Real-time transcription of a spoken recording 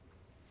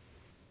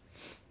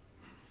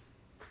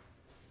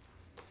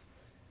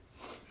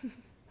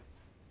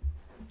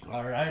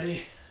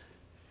Alrighty.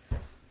 I'm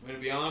going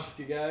to be honest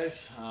with you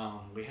guys.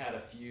 We had a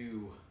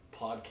few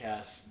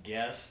podcast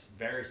guests,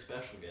 very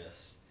special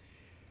guests,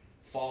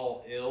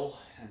 fall ill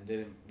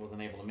and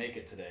wasn't able to make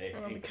it today.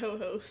 The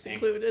co-host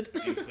included.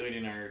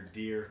 Including our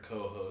dear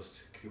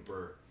co-host,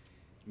 Cooper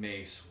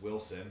Mace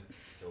Wilson.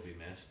 He'll be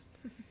missed.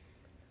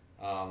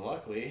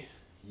 Luckily,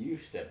 you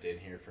stepped in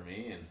here for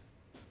me and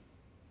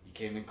you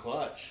came in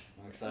clutch.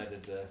 I'm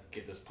excited to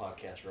get this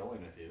podcast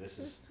rolling with you.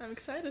 I'm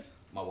excited.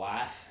 My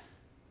wife,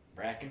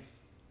 Bracken.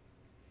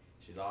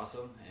 She's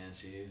awesome and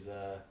she's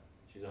a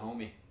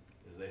homie,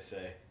 as they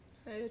say.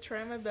 I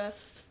try my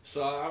best.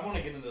 So I want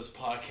to get into this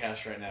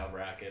podcast right now,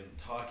 Bracken,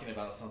 talking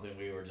about something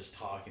we were just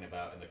talking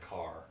about in the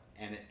car,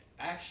 and it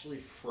actually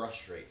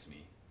frustrates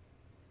me.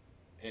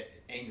 It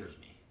angers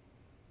me.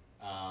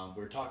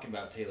 We're talking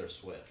about Taylor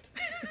Swift.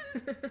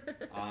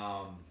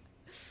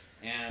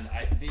 And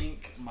I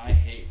think my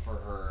hate for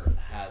her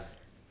has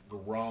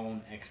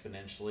grown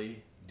exponentially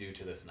due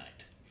to this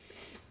night.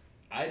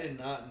 I did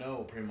not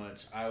know pretty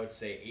much, I would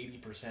say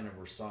 80% of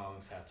her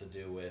songs have to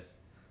do with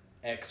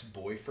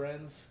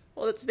ex-boyfriends.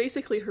 Well, that's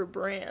basically her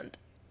brand.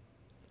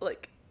 Well,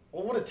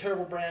 what a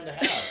terrible brand to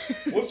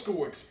have. Let's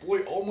go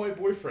exploit all my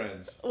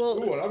boyfriends. Well,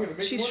 ooh, and I'm gonna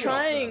make she's money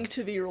trying off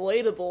to be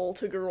relatable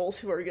to girls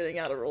who are getting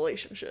out of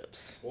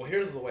relationships. Well,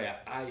 here's the way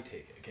I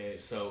take it, okay?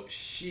 So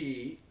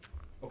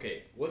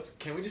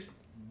can we just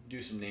do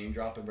some name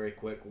dropping very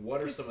quick?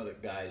 What are some of the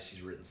guys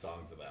she's written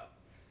songs about?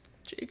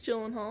 Jake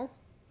Gyllenhaal,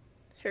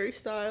 Harry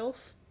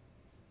Styles,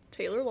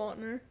 Taylor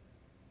Lautner,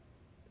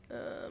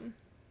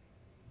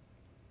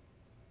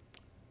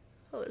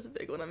 there's a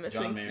big one I'm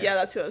missing. John Mayer. Yeah,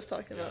 that's who I was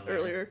talking about Mayer.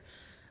 earlier.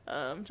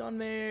 John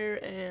Mayer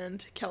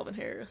and Calvin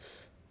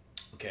Harris.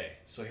 Okay,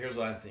 so here's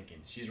what I'm thinking.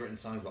 She's written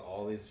songs about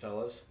all these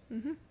fellas.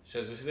 Mm-hmm.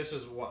 So this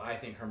is what I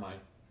think her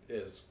mind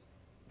is.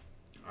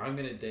 I'm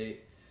going to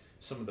date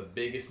some of the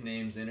biggest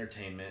names in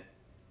entertainment,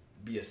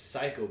 be a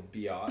psycho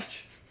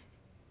biatch,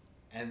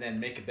 and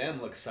then make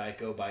them look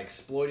psycho by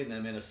exploiting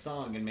them in a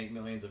song and make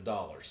millions of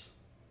dollars.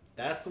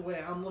 That's the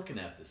way I'm looking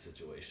at this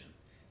situation.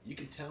 You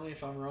can tell me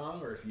if I'm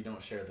wrong or if you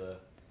don't share the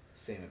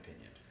same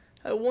opinion.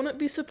 I wouldn't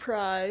be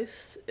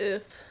surprised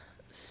if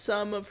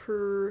some of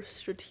her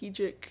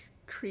strategic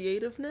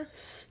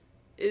creativeness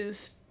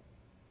is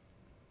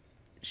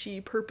she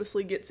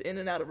purposely gets in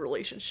and out of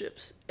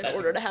relationships in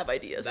order to have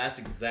ideas. That's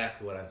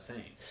exactly what I'm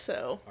saying.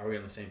 So. Are we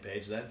on the same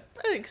page then?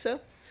 I think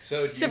so.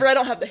 So except for I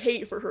don't have the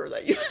hate for her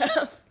that you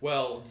have.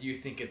 Well, do you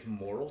think it's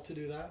moral to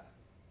do that?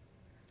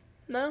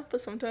 No,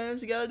 but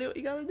sometimes you gotta do what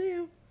you gotta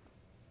do.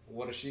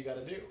 What does she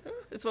gotta do?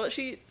 It's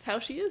how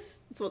she is.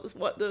 It's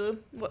what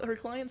her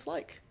clients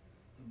like.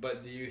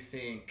 But do you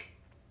think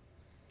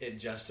it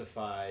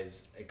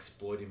justifies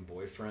exploiting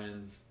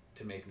boyfriends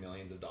to make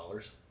millions of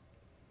dollars?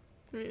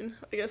 I mean,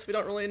 I guess we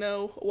don't really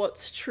know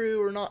what's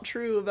true or not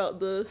true about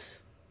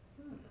this.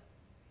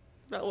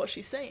 About what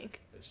she's saying.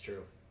 It's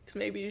true. Because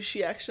maybe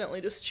she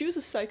accidentally just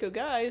chooses psycho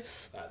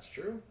guys. That's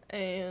true.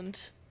 And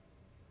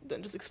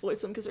then just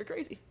exploits them because they're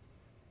crazy.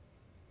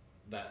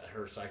 That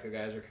her psycho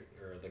guys or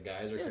the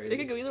guys are yeah, crazy? It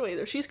could go either way.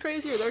 Either she's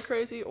crazy or they're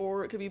crazy,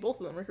 or it could be both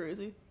of them are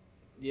crazy.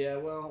 Yeah,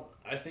 well,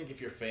 I think if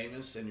you're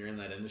famous and you're in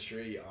that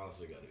industry, you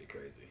honestly gotta be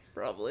crazy.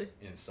 Probably.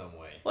 In some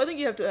way. Well, I think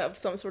you have to have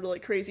some sort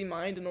of crazy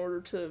mind in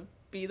order to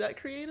be that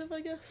creative, I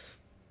guess.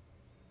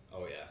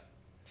 Oh yeah.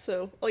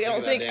 So, I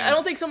don't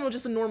think someone with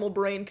just a normal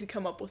brain could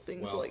come up with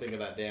things think of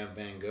that damn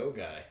Van Gogh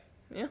guy.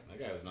 Yeah. That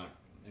guy was not,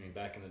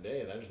 back in the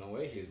day, there's no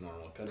way he was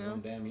normal. Cut his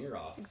own damn ear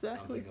off.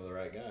 Exactly. I'm thinking of the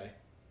right guy. And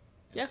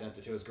yeah. Sent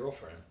it to his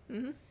girlfriend.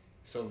 Mm-hmm.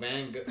 So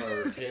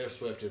Taylor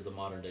Swift is the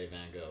modern day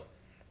Van Gogh.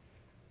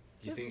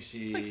 Do you think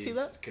she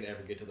could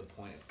ever get to the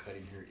point of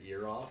cutting her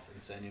ear off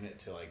and sending it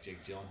to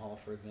Jake Gyllenhaal,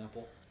 for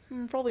example?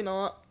 Probably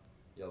not.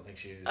 You don't think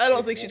she's? I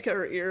don't think she'd cut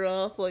her ear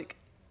off.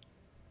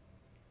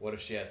 What if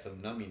she had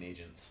some numbing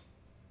agents?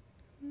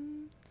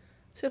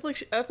 See, I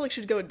feel like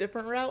she'd go a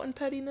different route in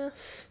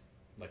pettiness.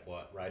 Like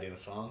what? Writing a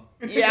song?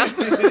 Yeah.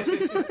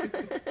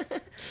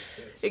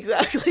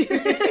 Exactly.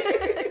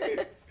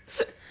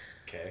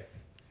 Okay.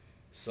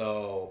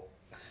 So,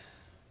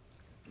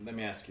 let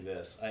me ask you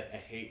this. I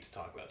hate to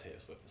talk about Taylor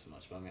Swift this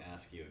much, but I'm going to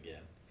ask you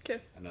again.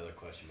 Okay. Another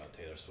question about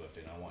Taylor Swift,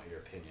 and I want your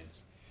opinion.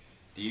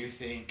 Do you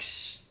think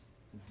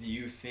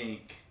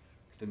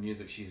the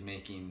music she's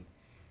making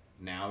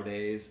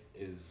nowadays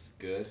is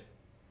good?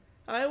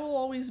 I will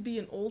always be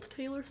an old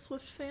Taylor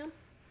Swift fan.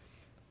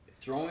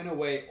 Throwing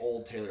away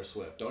old Taylor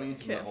Swift. Don't even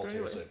think about old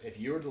Taylor away. Swift. If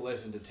you were to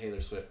listen to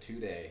Taylor Swift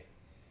today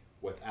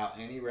without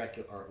any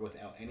record or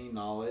without any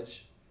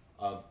knowledge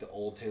of the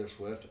old Taylor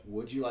Swift,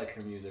 would you like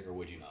her music or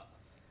would you not?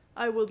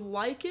 I would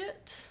like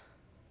it,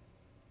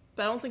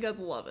 but I don't think I'd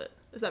love it,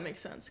 if that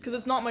makes sense. Because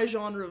it's not my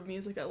genre of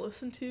music I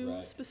listen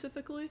to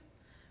specifically,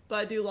 but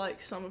I do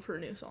like some of her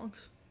new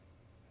songs.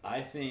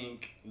 I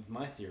think, it's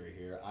my theory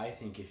here, I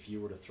think if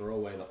you were to throw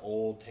away the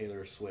old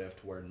Taylor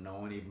Swift where no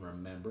one even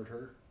remembered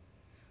her,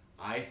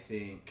 I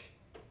think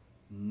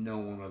no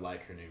one would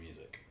like her new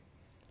music.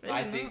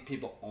 I think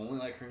people only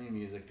like her new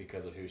music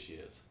because of who she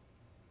is.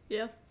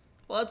 Yeah.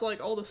 Well, that's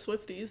like all the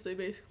Swifties. They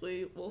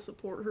basically will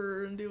support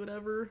her and do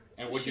whatever.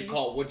 And what'd you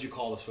call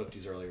the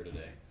Swifties earlier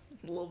today?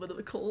 A little bit of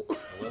a cult.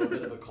 A little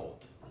bit of a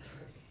cult.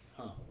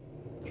 Huh.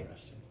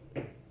 Interesting.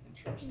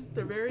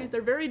 They're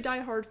very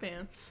diehard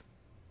fans.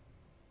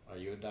 Are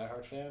you a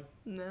diehard fan?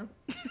 No.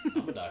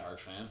 I'm a diehard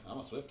fan. I'm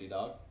a Swiftie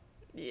dog.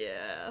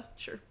 Yeah,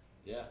 sure.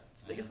 Yeah.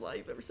 It's the biggest lie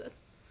you've ever said.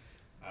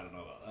 I don't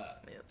know about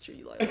that. Yeah, that's true.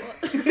 You lie a lot.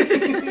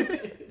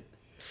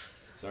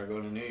 So we're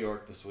going to New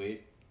York this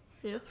week.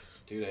 Yes.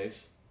 2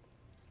 days.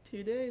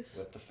 2 days.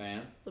 With the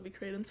fam. It'll be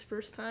Creighton's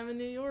first time in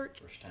New York.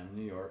 First time in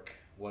New York.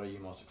 What are you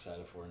most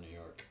excited for in New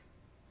York?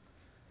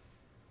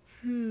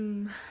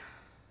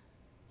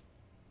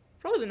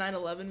 Probably the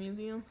 9/11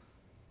 museum.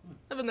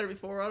 I've been there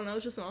before. I don't know.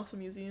 It's just an awesome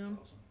museum.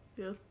 Awesome.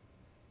 Yeah.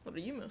 What are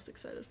you most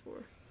excited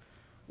for?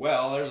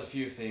 Well, there's a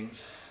few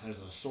things. There's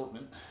an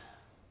assortment.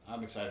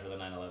 I'm excited for the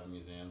 9/11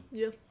 museum.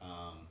 Yeah.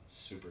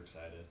 Super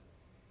excited.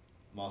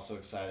 I'm also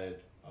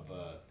excited of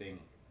a thing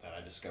that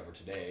I discovered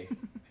today.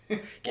 Why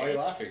are you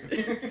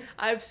laughing?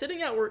 I'm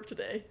sitting at work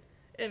today,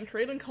 and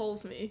Creighton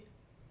calls me,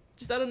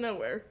 just out of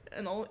nowhere,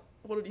 and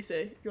what did he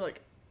say? You're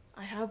like,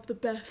 I have the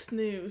best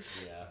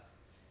news. Yeah.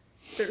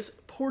 There's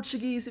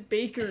Portuguese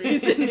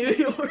bakeries in New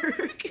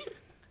York.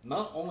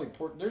 Not only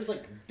there's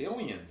like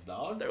billions,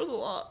 dog. There was a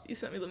lot. You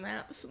sent me the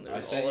maps, and there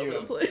was I all sent over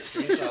you the place.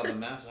 a screenshot of the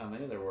maps of how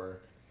many there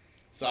were.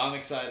 So I'm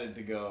excited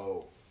to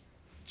go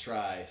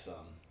try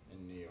some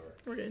in New York.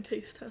 We're gonna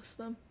taste test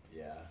them.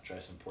 Yeah, try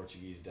some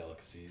Portuguese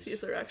delicacies. See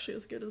if they're actually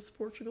as good as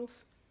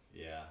Portugal's.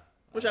 Yeah.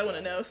 Which I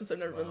wouldn't know since I've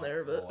never been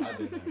there, but... Well, I've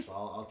been there, so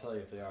I'll tell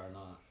you if they are or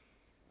not.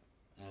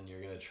 And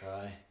you're gonna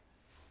try...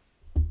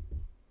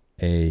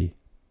 A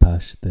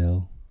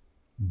pastel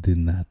de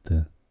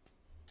nata.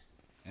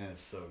 And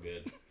it's so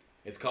good.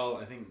 It's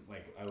called, I think,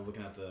 like, I was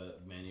looking at the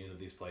menus of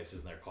these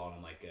places, and they're calling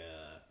them, like,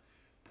 a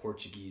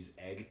Portuguese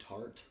egg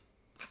tart.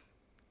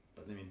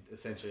 But, I mean,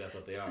 essentially that's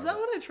what they are. Is that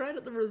what I tried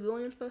at the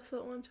Brazilian Fest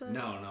that one time?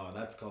 No,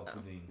 that's called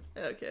poutine.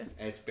 Okay.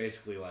 It's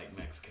basically like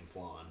Mexican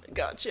flan.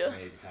 Gotcha.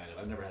 Maybe, kind of.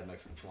 I've never had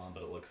Mexican flan,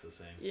 but it looks the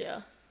same.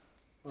 Yeah.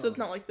 So it's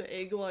not like the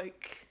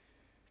egg-like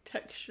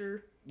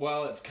texture.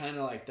 Well, it's kind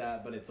of like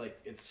that, but it's like,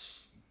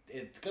 it's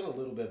got a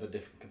little bit of a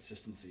different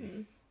consistency.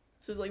 Mm.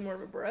 So it's like more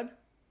of a bread?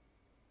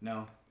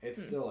 No,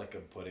 it's still like a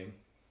pudding.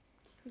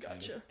 Gotcha.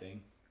 Kind of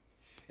thing.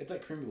 It's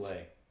like creme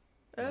brulee.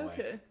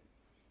 Okay.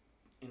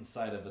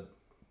 Inside of a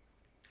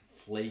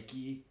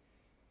flaky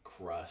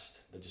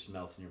crust that just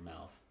melts in your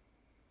mouth.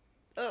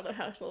 I don't know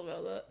how I feel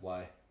about that.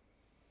 Why?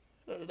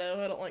 I don't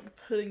know. I don't like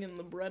pudding in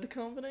the bread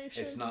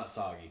combination. It's not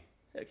soggy.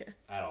 Okay.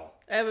 At all.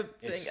 I have a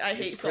thing. I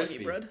hate soggy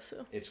crispy. bread,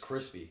 so. It's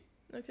crispy.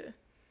 Okay.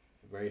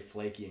 Very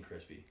flaky and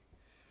crispy.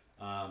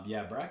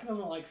 Yeah, Bracken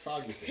doesn't like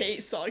soggy things.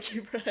 Hate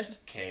soggy bread.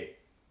 Okay.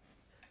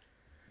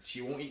 She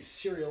won't eat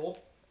cereal,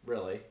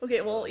 really.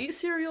 Okay, well, I'll eat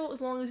cereal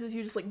as long as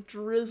you just like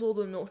drizzle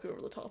the milk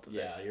over the top of it.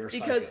 Yeah, you're a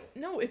Because psycho.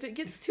 no, if it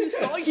gets too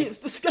soggy, it's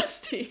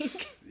disgusting.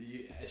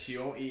 She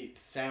won't eat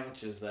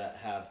sandwiches that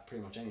have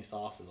pretty much any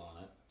sauces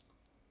on it.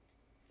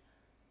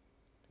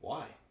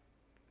 Why?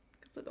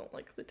 Because I don't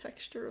like the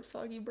texture of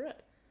soggy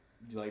bread.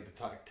 Do you like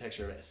the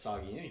texture of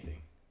soggy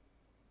anything?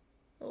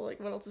 Well,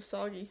 like what else is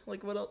soggy?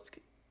 Like what else?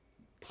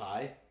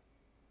 Pie?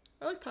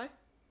 I like pie.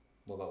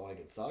 What about when it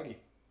gets soggy?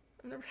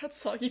 I've never had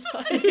soggy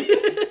pie.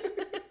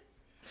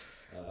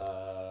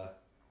 I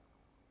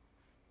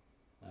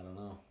don't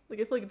know. Like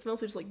I feel like it's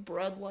mostly just like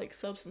bread-like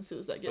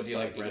substances that get But do you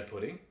soggy. like bread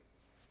pudding?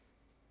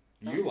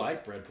 You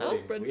like bread pudding. I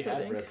like bread we pudding.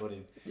 had bread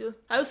pudding. Yeah.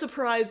 I was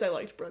surprised I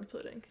liked bread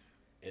pudding.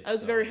 I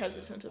was very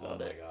hesitant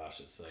about it. Oh my gosh,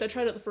 it's so So I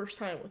tried it the first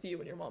time with you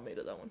when your mom made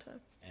it that one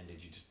time. And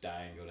did you just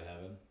die and go to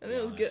heaven? I mean,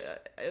 it was good.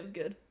 It was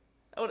good.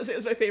 I wouldn't say it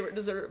was my favorite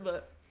dessert,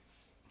 but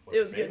What's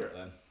it was your favorite,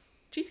 good. Then?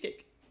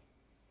 Cheesecake.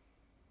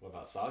 What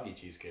about soggy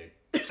cheesecake?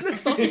 There's no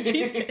soggy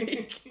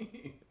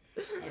cheesecake.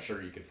 I'm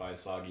sure you could find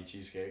soggy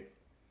cheesecake.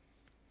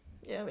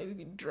 Yeah, maybe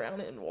we drown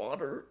it in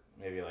water.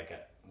 Maybe like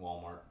at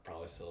Walmart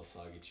probably sells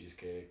soggy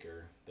cheesecake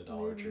or the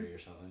Dollar Maybe. Tree or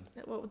something.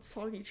 Yeah, what would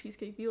soggy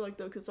cheesecake be like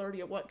though? Because it's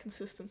already a wet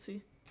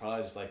consistency.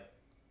 Probably just like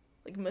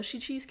Mushy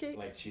cheesecake.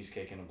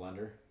 cheesecake in a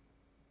blender.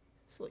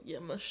 So yeah,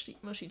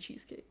 mushy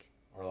cheesecake.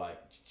 Or like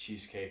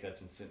cheesecake that's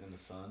been sitting in the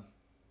sun.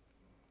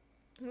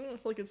 I don't know. I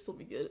feel like it'd still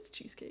be good. It's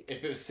cheesecake.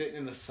 If it was sitting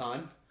in the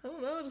sun, I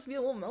don't know. It'd just be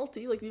a little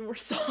melty, like be more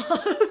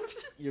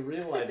soft. you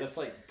realize that's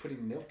like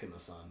putting milk in the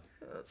sun.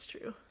 That's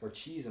true. Or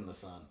cheese in the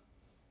sun.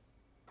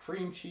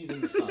 Cream cheese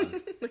in the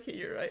sun. Okay,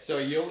 you're right. So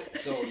you'll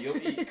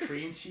eat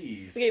cream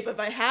cheese. Okay, but if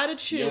I had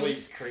to You'll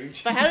choose, eat cream cheese.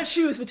 if I had to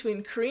choose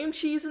between cream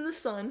cheese in the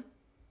sun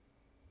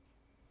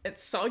and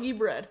soggy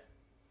bread,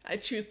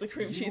 I'd choose the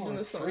cream cheese in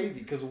the sun. Crazy,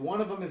 because one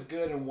of them is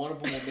good and one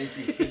of them will make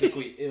you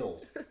physically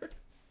ill.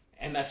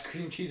 And that's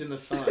cream cheese in the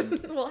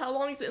sun. Well, how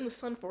long is it in the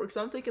sun for? Because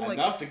I'm thinking like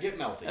enough to get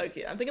melty.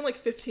 Okay, I'm thinking like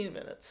 15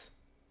 minutes.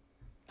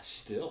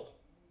 Still.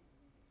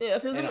 Yeah,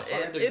 if it was, In in, a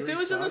 100 if it degree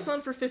was in the sun?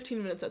 sun for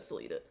 15 minutes, I'd still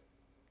eat it.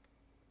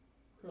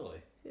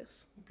 Really?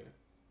 Yes. Okay.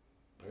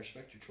 I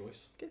respect your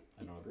choice. Okay.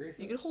 I don't agree with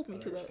it. You can hold me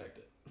but to I that.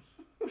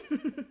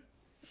 respect it.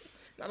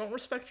 I don't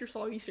respect your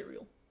soggy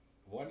cereal.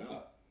 Why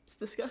not? It's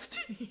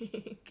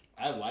disgusting.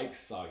 I like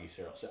soggy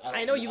cereal. So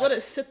I know, you let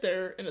it sit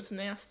there and it's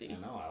nasty. I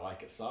know, I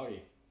like it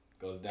soggy.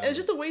 Goes down. And it's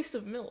just a waste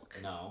of milk.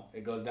 No,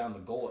 it goes down the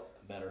gullet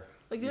better.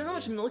 Like, do you know how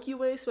much milk you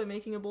waste by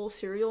making a bowl of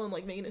cereal and,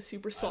 like, making it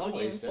super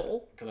soggy and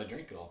full? Because I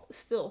drink it all.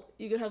 Still,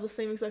 you could have the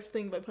same exact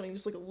thing by putting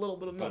just, like, a little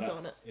bit of milk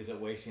on it. Is it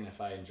wasting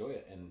if I enjoy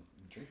it and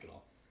drink it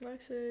all? I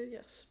say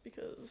yes,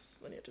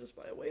 because then you have to just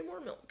buy way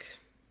more milk.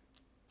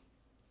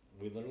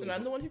 We literally. And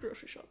I'm the one who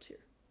grocery shops here.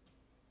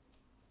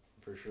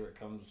 I'm pretty sure it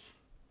comes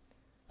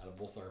out of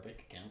both our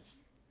bank accounts.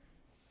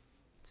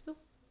 Still.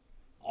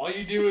 All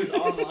you do is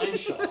online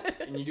shop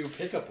and you do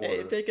pickup order.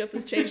 Hey, pickup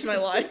has changed my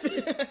life.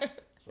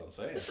 That's what I'm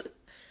saying.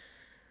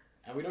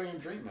 And we don't even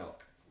drink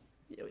milk.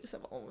 Yeah, we just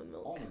have almond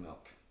milk. Almond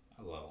milk.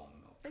 I love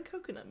almond milk. And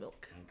coconut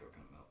milk. And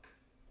coconut milk.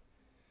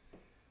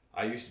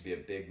 I used to be a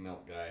big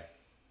milk guy.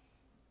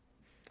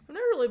 I've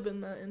never really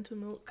been that into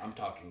milk. I'm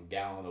talking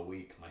gallon a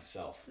week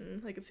myself.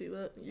 I could see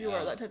that. You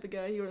are that type of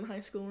guy. You were in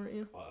high school, weren't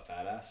you? What, a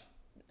fat ass?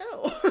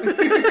 No.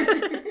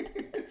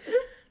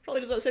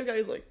 Probably just that same guy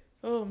who's like,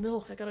 oh,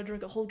 milk, I gotta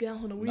drink a whole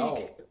gallon a week.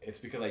 No, it's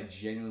because I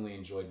genuinely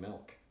enjoyed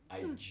milk.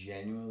 I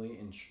genuinely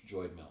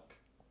enjoyed milk.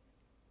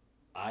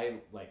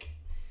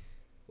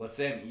 Let's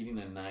say I'm eating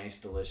a nice,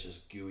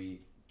 delicious,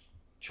 gooey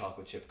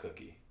chocolate chip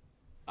cookie.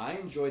 I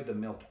enjoyed the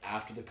milk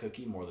after the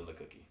cookie more than the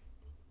cookie.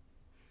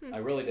 I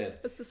really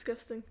did. That's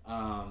disgusting.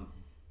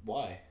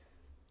 Why?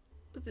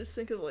 I just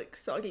think of, like,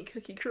 soggy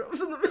cookie crumbs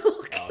in the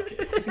milk. Oh,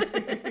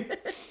 okay.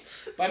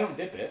 But I don't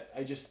dip it.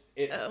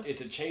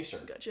 It's a chaser.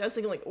 Gotcha. I was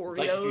thinking, like,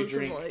 Oreos it's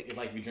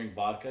like if you drink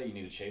vodka, you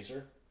need a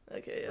chaser.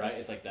 Okay, yeah. Right?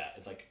 It's like that.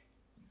 It's like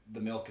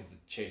the milk is the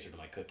chaser to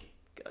my cookie.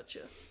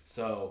 Gotcha.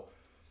 So,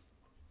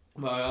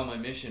 on my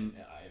mission,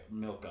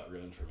 milk got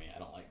ruined for me. I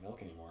don't like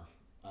milk anymore.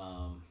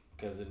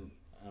 Because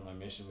on my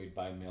mission, we'd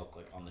buy milk,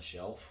 like, on the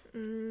shelf.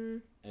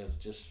 And it was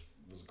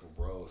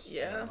gross.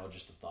 Yeah. I don't know,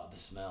 just the thought, the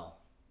smell.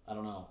 I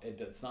don't know.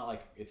 It's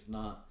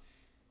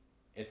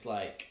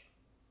like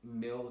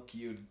milk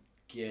you'd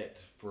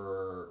get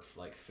for,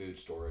 like, food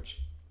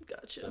storage.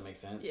 Gotcha. Does that make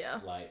sense?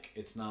 Yeah. Like,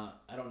 it's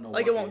not, I don't know.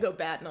 Like, it won't go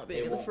bad not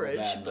being in the fridge.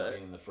 Not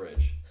being in the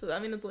fridge. So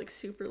that means it's, like,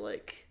 super,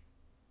 like,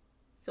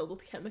 filled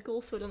with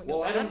chemicals, so it doesn't go bad?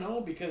 Well, I don't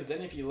know, because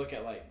then if you look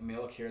at, like,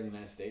 milk here in the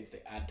United States,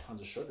 they add tons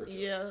of sugar to it.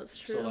 Yeah, that's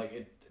true. So,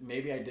 like,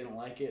 maybe I didn't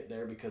like it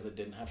there because it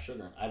didn't have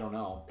sugar in it. I don't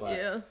know, but...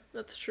 Yeah,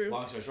 that's true.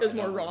 Long story short, it was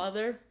more raw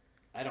there?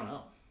 I don't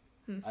know.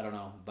 I don't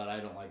know, but I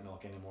don't like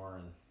milk anymore,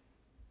 and...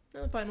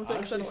 I'm fine with it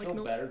because I don't like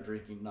milk. I actually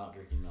feel better not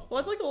drinking milk. Well,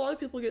 I feel like a lot of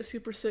people get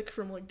super sick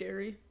from, like,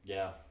 dairy.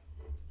 Yeah.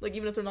 Like,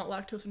 even if they're not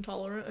lactose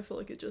intolerant, I feel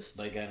like it just...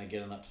 They kind of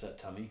get an upset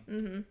tummy.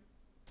 Mm-hmm.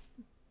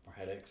 Or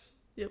headaches.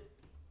 Yep.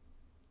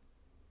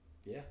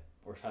 Yeah.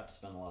 Or have to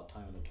spend a lot of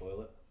time in the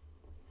toilet.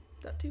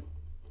 That too.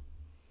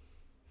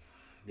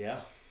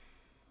 Yeah.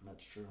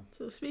 That's true.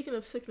 So, speaking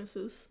of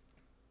sicknesses...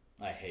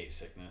 I hate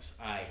sickness.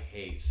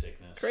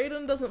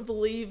 Creighton doesn't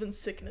believe in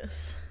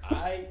sickness.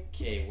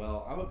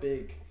 Well, I'm a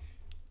big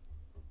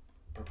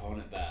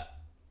proponent that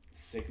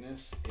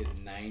sickness is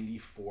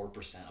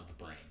 94% of the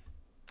brain.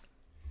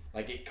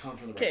 Like, it comes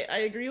from the brain. Okay, I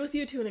agree with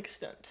you to an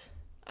extent.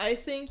 I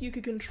think you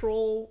could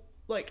control,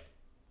 like,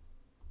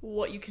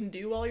 what you can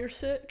do while you're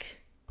sick,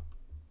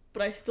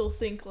 but I still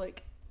think,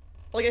 like,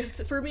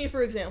 for me,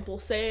 for example,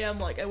 say I'm,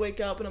 like, I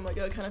wake up and I'm, like,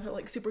 I kind of,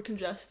 like, super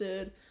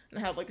congested and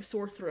I have, like, a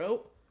sore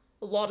throat.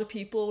 A lot of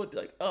people would be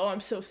like, oh,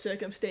 I'm so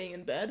sick, I'm staying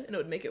in bed, and it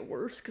would make it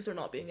worse because they're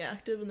not being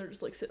active and they're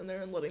just, like, sitting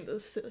there and letting the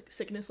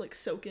sickness, like,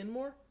 soak in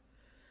more.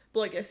 But,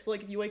 like, I feel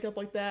like if you wake up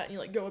like that and you,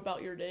 like, go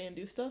about your day and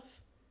do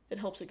stuff, it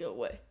helps it go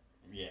away.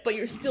 Yeah. But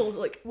you're still,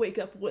 like, wake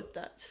up with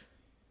that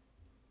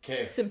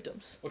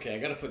symptoms. Okay, I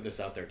gotta put this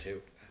out there,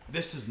 too.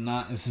 This is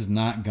not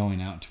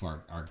going out to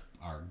our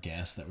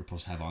guest that we're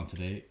supposed to have on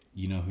today.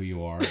 You know who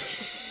you are.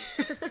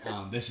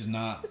 This is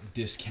not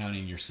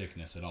discounting your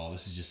sickness at all.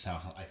 This is just how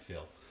I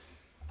feel.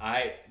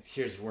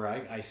 Here's where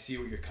I see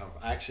what you're coming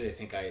from. Actually, I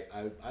think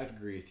I'd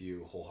agree with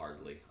you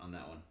wholeheartedly on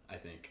that one. I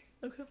think.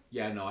 Okay.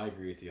 Yeah, no, I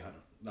agree with you.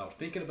 No,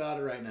 thinking about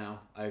it right now,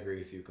 I agree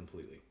with you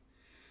completely.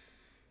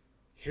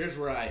 Here's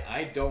where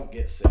I don't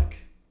get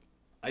sick.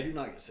 I do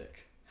not get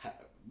sick.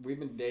 We've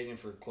been dating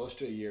for close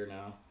to a year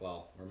now.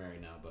 Well, we're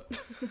married now, but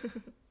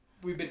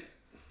we've been,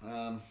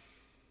 what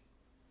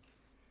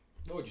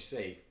would you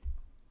say?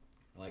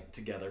 Like,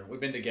 together. We've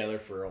been together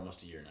for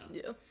almost a year now.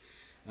 Yeah.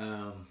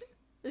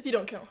 If you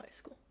don't count high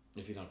school.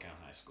 If you don't count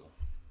high school.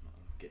 I'll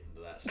get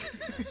into that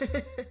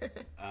sickiness.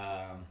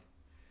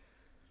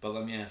 But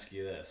let me ask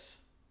you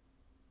this.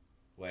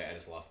 Wait, I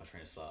just lost my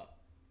train of thought.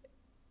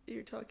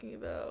 You're talking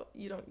about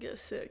you don't get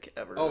sick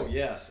ever. Oh,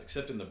 yes.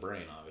 Except in the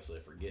brain, obviously.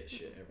 I forget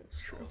shit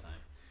all the time.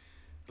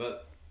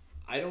 But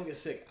I don't get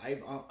sick.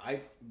 Have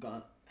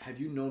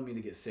you known me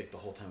to get sick the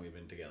whole time we've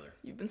been together?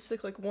 You've been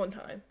sick, like, one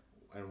time.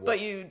 But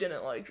you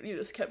didn't, like, you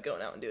just kept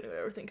going out and doing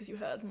everything because you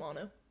had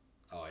mono.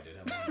 Oh, I did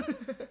have mono.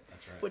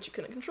 That's right. Which you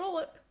couldn't control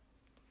it.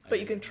 But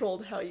you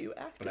controlled how you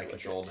acted. But I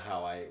controlled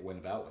how I went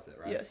about with it,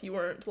 right? Yes, you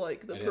weren't,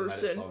 like, the I didn't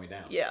person. let it slow me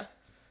down. Yeah.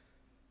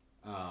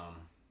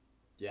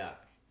 Yeah.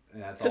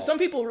 Because some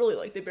people really,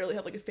 like, they barely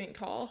have, like, a faint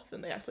cough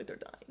and they act like they're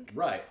dying.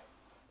 Right.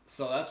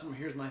 So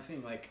here's my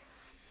thing. Like,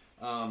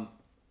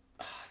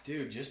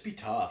 dude, just be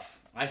tough.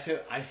 I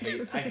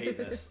hate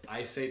this.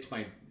 I say it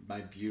to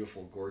my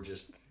beautiful,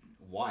 gorgeous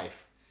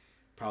wife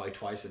probably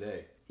twice a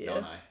day. Yeah.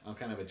 Don't I? I'm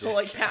kind of a jackass. Well,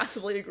 like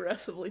passively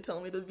aggressively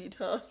tell me to be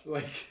tough.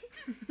 Like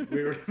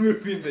we were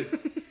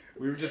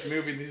just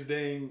moving these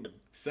dang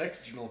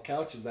sectional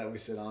couches that we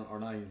sit on, or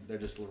not even, they're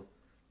just little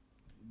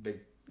big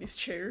these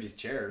chairs.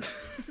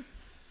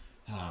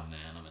 Oh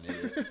man, I'm an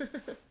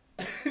idiot.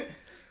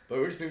 But we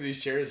were just moving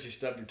these chairs and she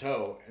stubbed her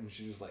toe and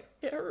she was like,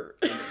 it hurt.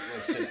 Like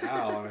said,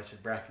 ow, and I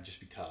said, Bracken, just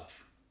be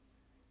tough.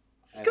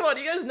 Come on,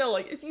 you guys know,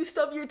 like, if you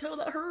stub your toe,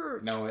 that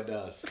hurts. No, it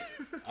does.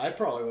 I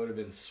probably would have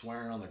been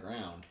swearing on the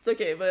ground. It's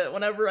okay, but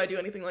whenever I do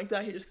anything like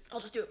that,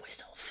 I'll just do it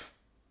myself.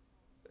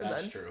 And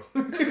that's true.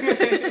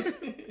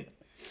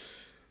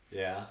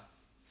 Yeah.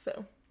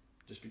 So.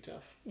 Just be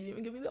tough. You didn't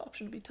even give me the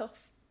option to be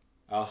tough.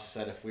 I also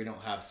said if we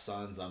don't have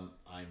sons, I'm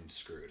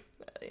screwed.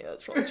 Yeah,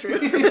 that's probably true.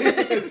 I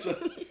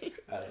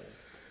don't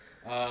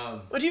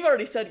know. But you've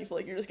already said you feel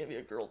like you're just gonna be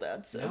a girl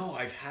dad. So. No,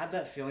 I've had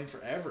that feeling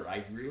forever.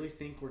 I really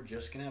think we're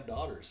just gonna have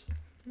daughters.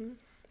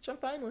 Which I'm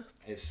fine with.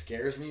 It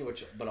scares me,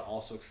 but it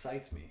also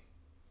excites me.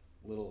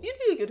 You'd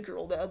be a good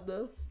girl dad,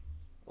 though.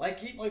 Like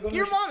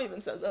your mom even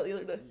said that the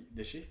other day.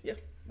 Did she? Yeah.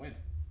 When?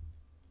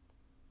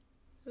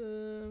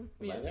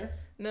 Was I there?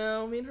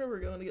 No, me and her were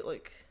going to get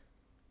like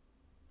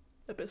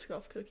a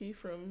Biscoff cookie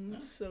from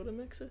Soda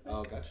Mix, I think.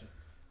 Oh, gotcha.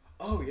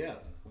 Oh yeah,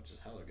 which is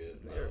hella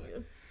good. By the way.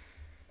 Good.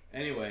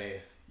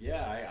 Anyway,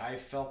 yeah, I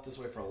felt this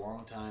way for a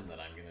long time that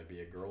I'm gonna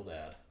be a girl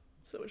dad.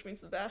 So which means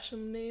the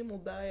Basham name will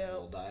die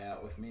out. Will die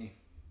out with me.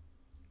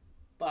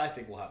 But I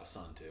think we'll have a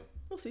son too.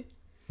 We'll see.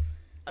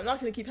 I'm not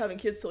gonna keep having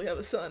kids till we have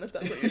a son, if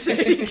that's what you're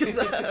saying, because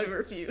I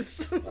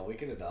refuse. No, we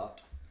can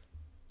adopt.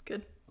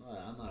 Good.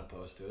 I'm not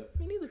opposed to it.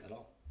 Me neither. At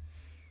all.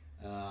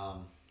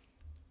 Oh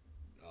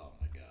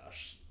my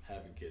gosh,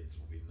 having kids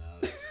will be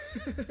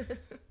nuts.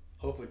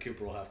 Hopefully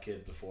Cooper will have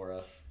kids before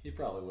us. He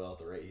probably will at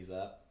the rate he's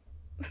at.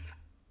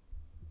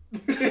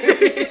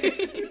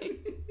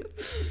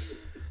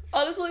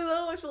 Honestly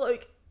though, I feel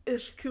like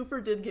if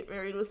Cooper did get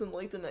married within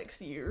like the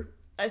next year,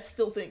 I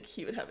still think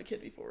he would have a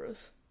kid before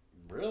us.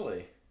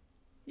 Really?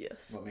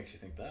 Yes. What makes you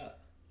think that?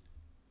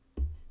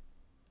 I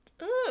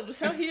don't know,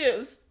 just how he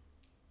is.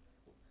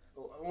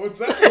 What's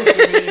that supposed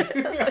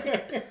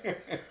to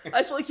mean?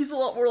 I feel like he's a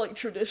lot more like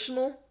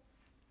traditional.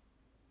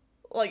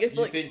 Like if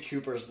you think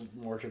Cooper's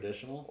more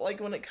traditional? Like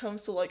when it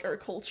comes to like our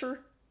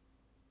culture?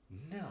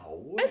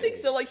 No way. I think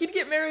so. Like he'd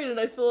get married and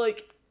I feel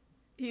like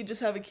he'd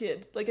just have a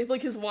kid. Like I feel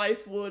like his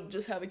wife would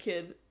just have a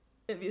kid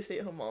and be a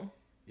stay-at-home mom.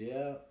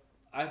 Yeah.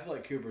 I feel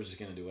like Cooper's just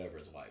gonna do whatever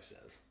his wife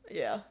says.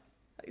 Yeah.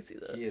 I can see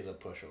that. He is a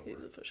pushover. He's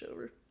a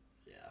pushover.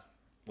 Yeah.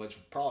 Which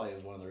probably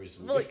is one of the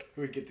reasons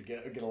we get to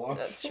get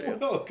along so true.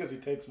 well, because he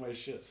takes my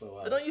shit so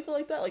well. But don't you feel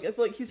like that? Like I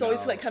feel like he's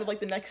always like kind of like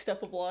the next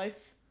step of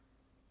life.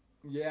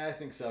 Yeah, I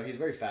think so. He's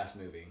very fast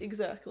moving.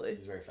 Exactly.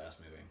 He's very fast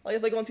moving. Like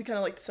if like once he kind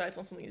of like decides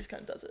on something, he just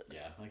kind of does it.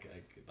 Yeah,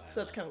 so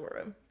that's kind of where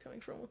I'm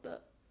coming from with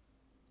that.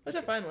 Which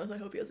I'm fine with. I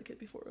hope he has a kid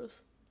before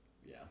us.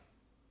 Yeah.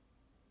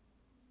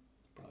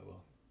 Probably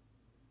will.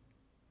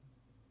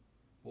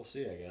 We'll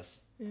see, I guess.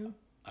 Yeah.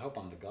 I hope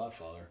I'm the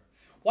godfather.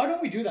 Why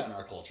don't we do that in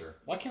our culture?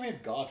 Why can't we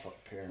have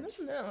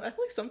godparents? I don't know. I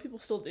feel like some people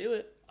still do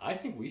it. I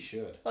think we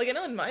should. Like I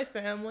know in my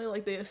family,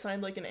 like they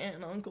assigned like an aunt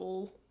and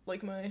uncle,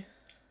 like my.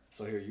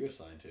 So who are you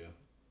assigned to?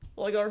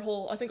 Like our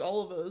whole, I think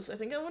all of us. I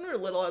think when we were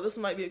little, this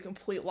might be a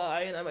complete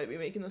lie, and I might be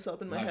making this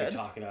up in my head. Might be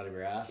talking out of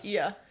your ass.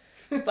 Yeah,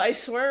 but I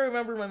swear I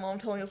remember my mom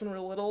telling us when we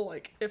were little,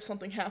 like if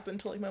something happened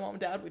to like my mom and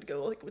dad, we'd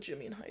go like with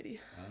Jimmy and Heidi.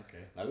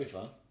 Okay, that'd be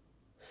fun.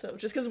 So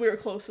just because we were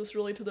closest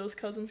really to those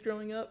cousins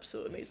growing up,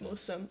 so it made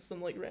most sense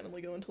than like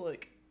randomly going to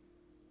like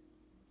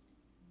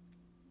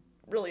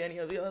really any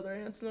of the other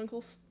aunts and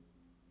uncles.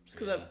 Just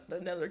because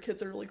none of their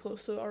kids are really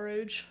close to our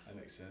age. That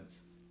makes sense.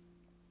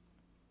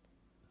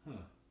 Huh.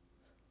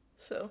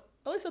 So,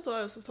 at least that's what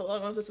I was told. I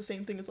don't know if it's the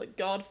same thing as like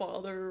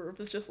Godfather or if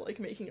it's just like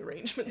making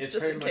arrangements it's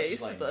just in pretty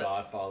case. Much just like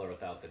Godfather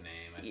without the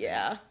name. I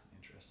think.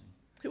 Interesting.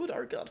 Who would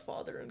our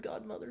Godfather and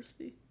Godmothers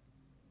be?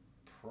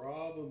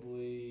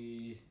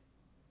 Probably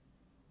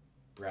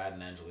Brad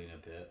and Angelina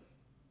Pitt.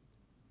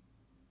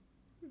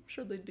 I'm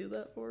sure they'd do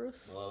that for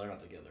us. Well, they're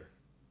not together,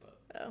 but.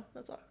 Oh,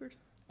 that's awkward.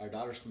 Our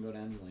daughters can go to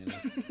Angelina.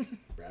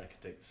 Brad can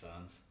take the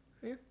sons.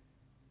 Yeah.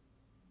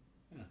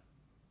 Yeah.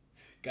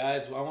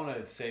 Guys, I want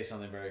to say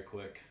something very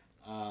quick.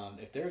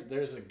 If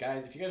there's a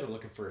guys, if you guys are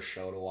looking for a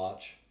show to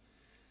watch,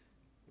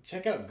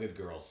 check out Good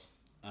Girls.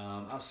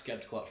 I was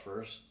skeptical at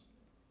first,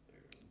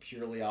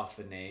 purely off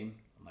the name.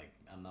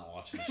 I'm not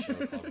watching a show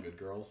called Good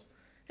Girls.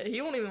 Hey,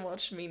 he won't even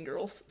watch Mean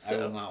Girls. So. I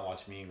will not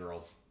watch Mean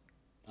Girls.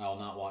 I will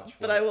not watch.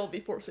 But I will be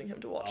forcing him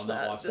to watch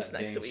that this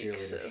next week.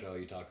 So show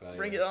you talk about.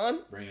 Bring it on.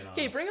 Bring it on.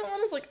 Okay, Bring It On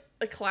is like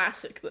a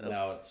classic though.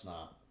 No, it's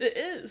not. It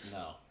is.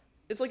 No.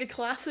 It's like a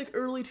classic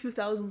early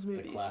 2000s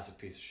movie. A classic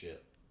piece of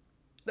shit.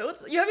 No,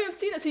 you haven't even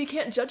seen it, so you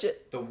can't judge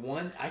it.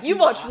 You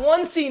watched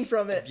one scene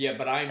from it. Yeah,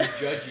 but I'm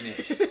judging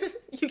it.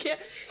 You can't,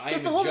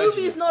 because the whole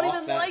movie is not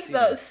even like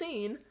that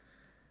scene.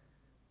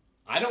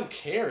 I don't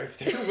care if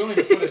they're willing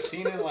to put a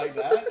scene in like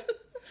that.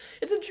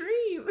 It's a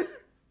dream.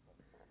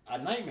 A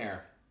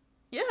nightmare.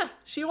 Yeah,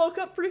 she woke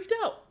up freaked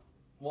out.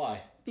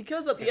 Why?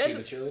 Because at the Is she end...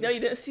 the cheerleader? No, you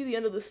didn't see the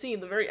end of the scene.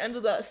 The very end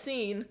of that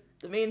scene,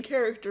 the main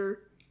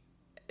character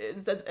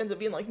ends up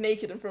being, like,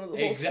 naked in front of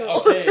the whole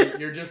school. Okay,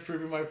 you're just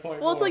proving my point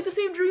Well, more. it's like the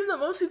same dream that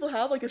most people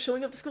have, like, of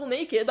showing up to school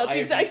naked. That's the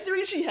exact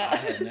dream she had. I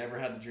had never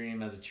had the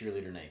dream as a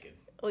cheerleader naked.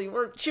 Well, you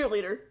weren't a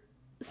cheerleader,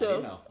 so... I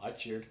do know. I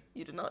cheered.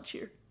 You did not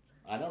cheer.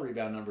 I know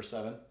rebound number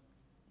 7.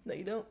 No,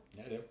 you don't.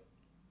 Yeah, I do.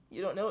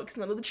 You don't know it because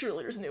none of the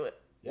cheerleaders knew it.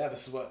 Yeah,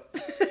 this is what...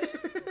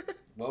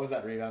 What was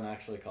that rebound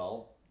actually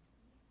called?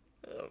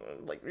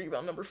 Like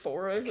rebound number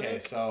 4, I think. Okay,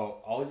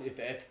 so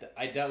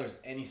I doubt there's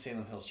any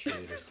Salem Hills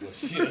cheerleaders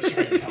listening to this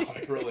right now.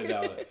 I really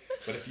doubt it.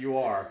 But if you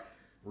are,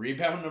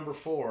 rebound number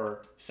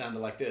 4 sounded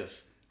like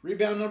this.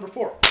 Rebound number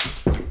 4.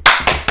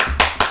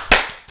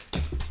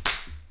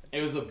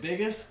 It was the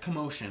biggest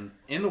commotion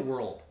in the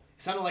world.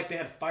 It sounded like they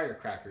had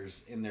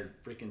firecrackers in their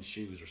freaking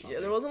shoes or something. Yeah,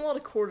 there wasn't a lot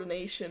of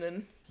coordination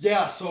and.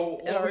 Yeah,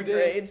 so in our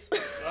grades.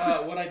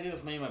 What I did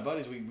with me and my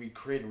buddies, we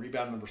created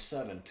rebound number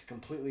 7 to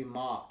completely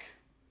mock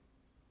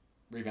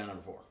rebound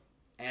number 4.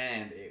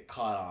 And it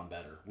caught on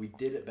better. We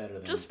did it better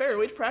than... Just fair.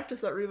 We'd practice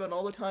that rebound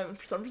all the time, and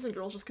for some reason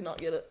girls just could not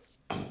get it.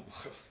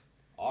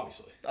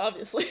 Obviously.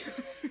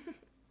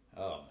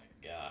 Oh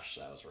my gosh,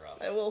 that was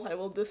rough. I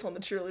will diss on the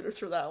cheerleaders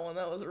for that one.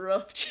 That was a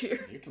rough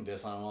cheer. You can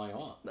diss on them all you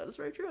want. That is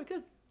very true, I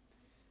could.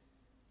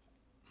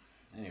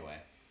 Anyway.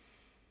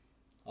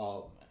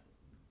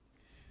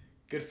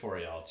 Good for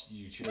y'all.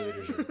 You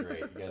cheerleaders are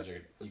great.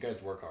 You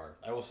guys work hard.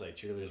 I will say,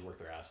 cheerleaders work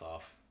their ass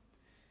off.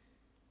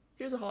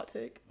 Here's a hot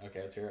take.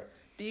 Okay, let's hear it.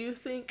 Do you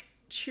think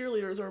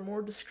cheerleaders are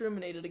more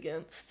discriminated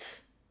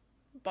against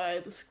by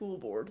the school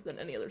board than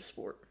any other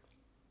sport?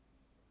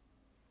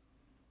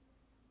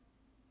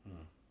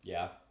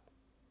 Yeah.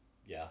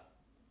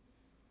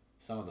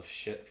 Some of the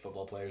shit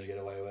football players get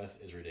away with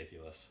is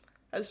ridiculous.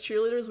 As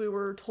cheerleaders, we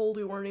were told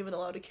we weren't even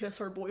allowed to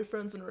kiss our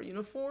boyfriends in our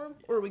uniform,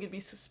 or we could be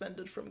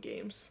suspended from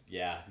games.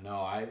 Yeah, no,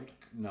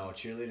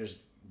 cheerleaders,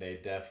 they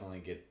definitely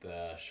get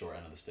the short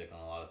end of the stick on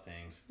a lot of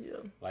things. Yeah.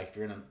 Like, if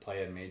you're going to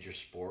play a major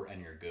sport and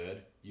you're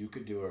good, you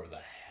could do whatever the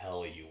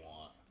hell you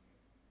want.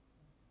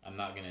 I'm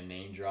not going to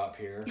name drop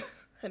here.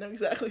 I know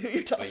exactly who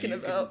you're talking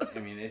about.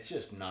 It's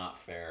just not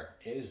fair.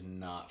 It is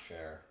not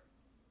fair.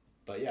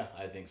 But yeah,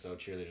 I think so.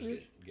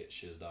 Cheerleaders get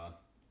shizzed on.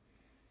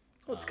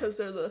 Well, it's because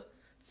they're the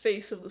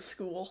face of the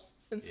school.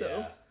 And so,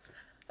 yeah.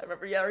 I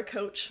remember, our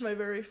coach, my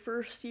very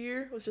first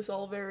year, was just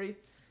all very,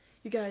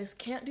 you guys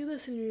can't do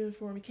this in your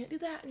uniform. You can't do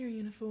that in your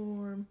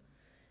uniform.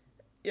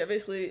 Yeah,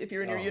 basically, if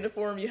you're in your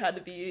uniform, you had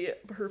to be a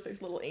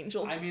perfect little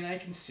angel. I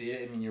can see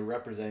it. You're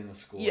representing the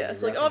school.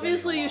 Yes,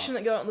 obviously you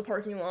shouldn't go out in the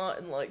parking lot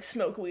and,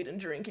 smoke weed and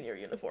drink in your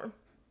uniform.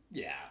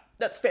 Yeah.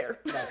 That's fair.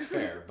 That's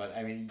fair, but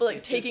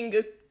But, taking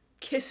a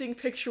kissing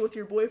picture with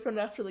your boyfriend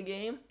after the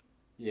game?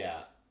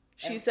 Yeah.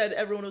 She said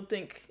everyone would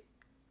think...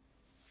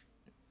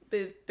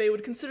 They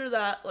would consider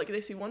that,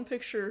 they see one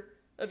picture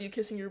of you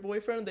kissing your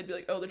boyfriend, they'd be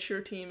like, oh, the cheer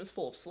team is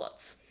full of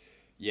sluts.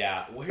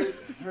 Yeah, well,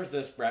 here's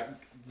this, Bracken.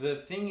 The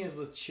thing is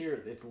with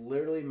cheer, it's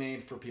literally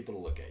made for people to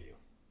look at you.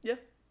 Yeah.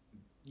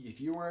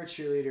 If you are a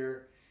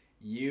cheerleader,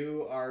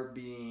 you are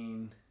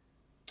being,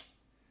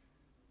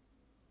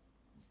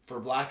 for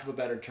lack of a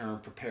better term,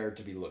 prepared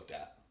to be looked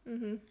at.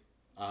 Mm-hmm.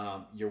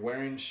 You're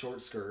wearing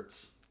short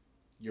skirts.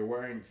 You're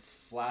wearing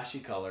flashy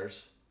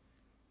colors.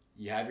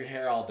 You have your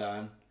hair all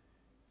done.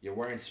 You're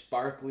wearing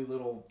sparkly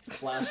little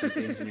flashy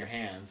things in your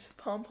hands.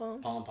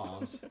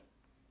 Pom-poms.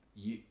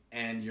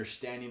 And you're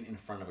standing in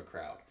front of a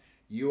crowd.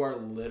 You are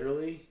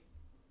literally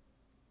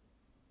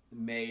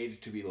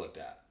made to be looked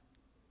at.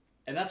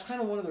 And that's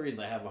kind of one of the reasons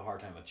I have a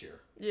hard time with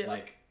cheer. Yeah.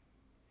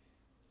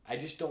 I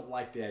just don't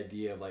like the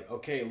idea of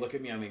okay, look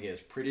at me, I'm going to get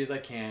as pretty as I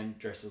can,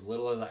 dress as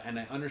little as and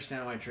I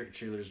understand why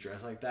cheerleaders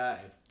dress like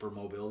that for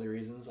mobility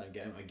reasons. I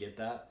get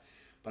that.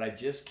 But I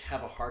just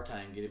have a hard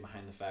time getting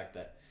behind the fact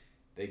that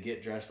they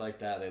get dressed like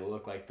that, they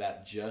look like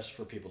that just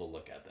for people to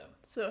look at them.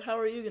 So how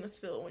are you going to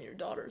feel when your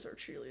daughters are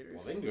cheerleaders?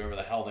 Well, they can do whatever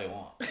the hell they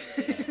want.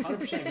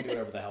 100% can do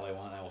whatever the hell they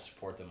want, and I will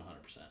support them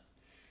 100%.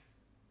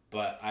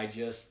 But I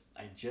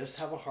just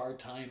have a hard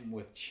time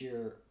with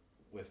cheer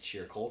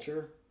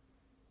culture,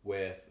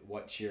 with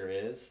what cheer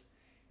is.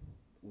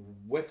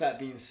 With that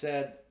being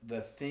said,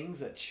 the things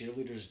that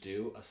cheerleaders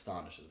do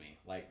astonishes me.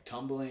 Like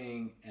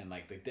tumbling and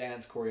the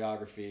dance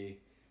choreography,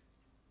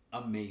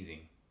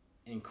 amazing.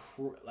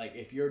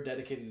 If you're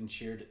dedicated and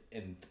cheered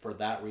and for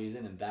that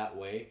reason and that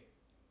way,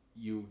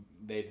 you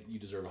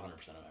deserve 100%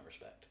 of my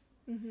respect.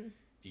 Mm-hmm.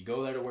 If you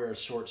go there to wear a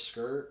short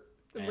skirt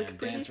and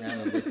dance around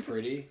and look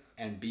pretty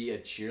and be a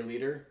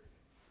cheerleader,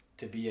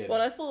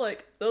 Well, I feel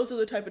like those are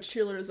the type of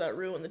cheerleaders that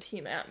ruin the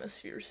team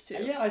atmospheres too.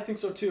 Yeah, I think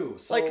so too.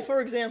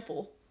 For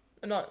example,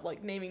 I'm not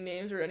naming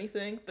names or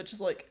anything, but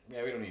just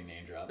yeah, we don't need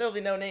name drops. There'll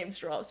be no names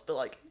drops,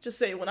 but just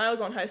say when I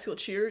was on high school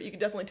cheer, you could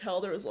definitely tell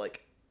there was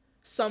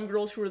some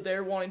girls who were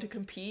there wanting to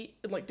compete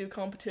and do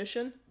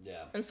competition.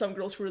 Yeah. And some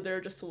girls who were there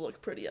just to look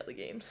pretty at the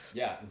games.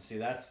 Yeah, and see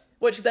that's...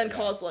 Which then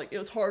caused it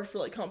was hard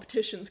for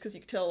competitions because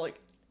you could tell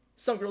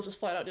some girls just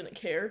flat out didn't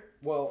care.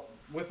 Well,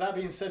 with that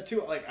being said,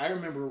 too, like, I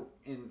remember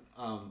in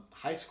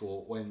high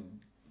school when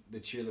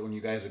when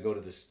you guys would go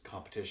to this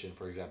competition,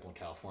 for example, in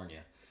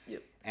California.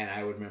 Yep. And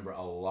I would remember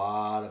a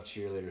lot of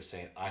cheerleaders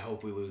saying, I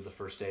hope we lose the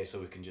first day so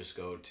we can just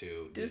go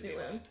to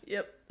Disneyland.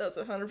 Yep, that's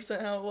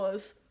 100% how it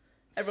was.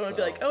 Everyone would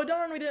be like, oh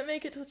darn, we didn't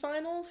make it to the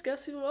finals.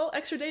 Guess who? Well,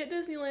 extra day at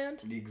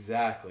Disneyland.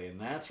 Exactly. And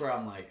that's where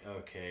I'm like,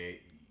 okay,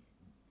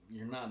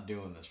 you're not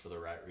doing this for the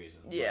right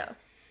reasons. Yeah. Like,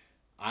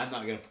 I'm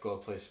not going to go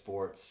play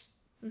sports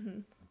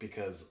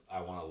because I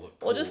want to look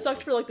cool. Well, it just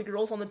sucked for, like, the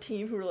girls on the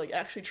team who were, like,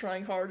 actually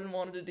trying hard and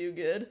wanted to do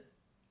good.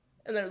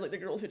 And there was, like, the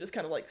girls who just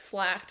kind of, like,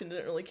 slacked and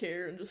didn't really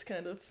care and just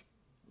kind of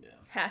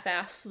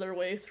half-assed their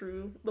way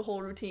through the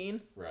whole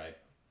routine. Right.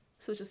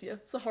 So it's just,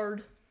 it's a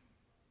hard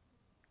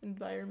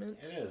environment.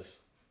 It is.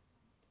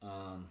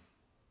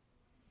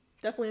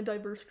 Definitely a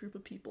diverse group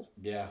of people.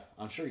 Yeah,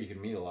 I'm sure you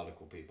can meet a lot of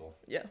cool people.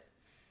 Yeah.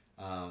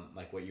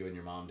 Like what you and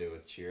your mom do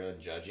with cheer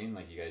and judging.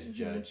 Like, you guys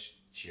judge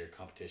cheer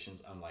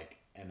competitions. I'm like,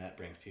 and that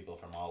brings people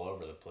from all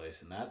over the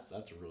place, and that's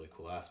a really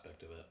cool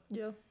aspect of it.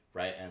 Yeah.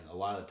 Right, and a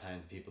lot of the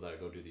times people that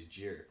go do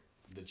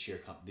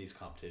these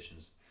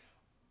competitions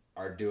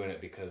are doing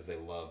it because they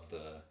love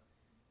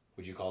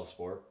would you call it a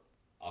sport?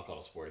 I'll call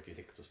it a sport if you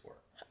think it's a sport.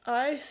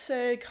 I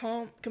say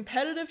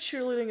competitive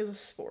cheerleading is a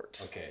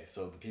sport. Okay,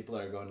 so the people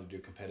that are going to do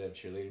competitive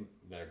cheerleading,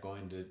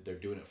 they're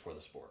doing it for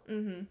the sport.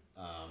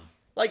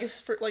 Like,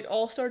 it's for, like,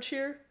 all-star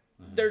cheer,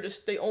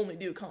 they only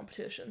do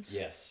competitions.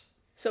 Yes.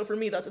 So for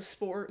me, that's a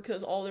sport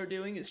because all they're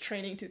doing is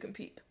training to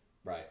compete.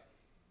 Right.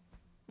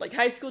 Like,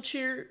 high school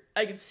cheer,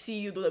 I could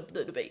see the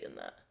debate in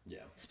that. Yeah.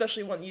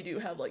 Especially when you do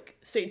have, like,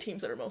 say,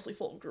 teams that are mostly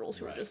full of girls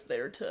who are just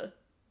there to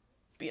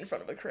be in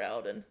front of a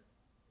crowd and...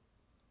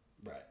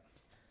 Right.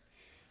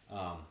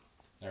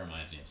 That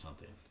reminds me of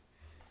something.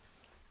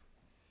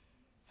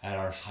 At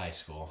our high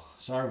school,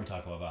 sorry we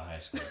talk about high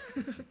school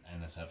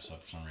in this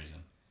episode for some reason,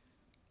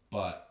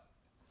 but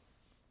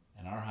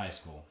in our high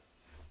school,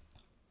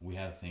 we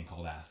had a thing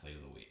called Athlete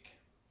of the Week.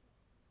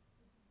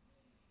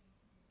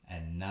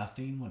 And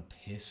nothing would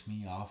piss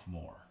me off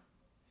more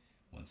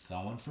when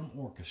someone from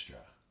orchestra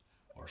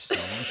or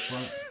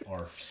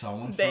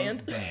someone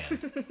band. from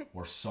band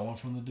or someone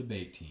from the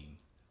debate team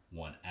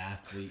won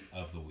Athlete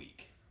of the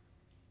Week.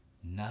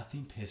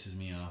 Nothing pisses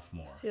me off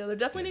more. Yeah, there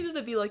definitely needed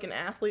to be, like, an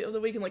Athlete of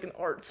the Week and, like, an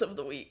Arts of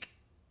the Week.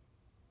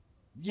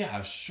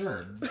 Yeah,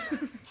 sure.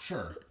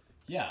 Sure.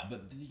 Yeah,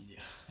 but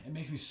it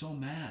makes me so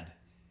mad.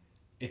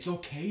 It's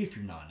okay if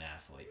you're not an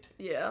athlete.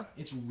 Yeah.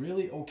 It's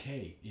really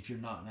okay if you're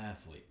not an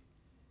athlete.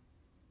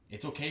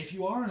 It's okay if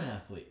you are an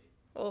athlete.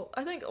 Well,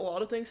 I think a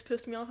lot of things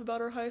pissed me off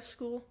about our high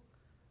school.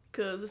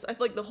 Because I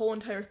feel like the whole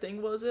entire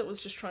thing was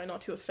just trying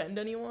not to offend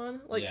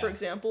anyone. Like, for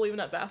example, even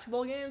at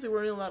basketball games, we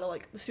weren't allowed to,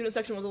 like, the student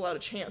section was allowed to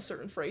chant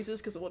certain phrases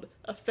because it would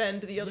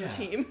offend the other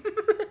team.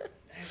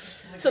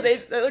 Like, so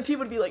the other team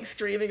would be, like,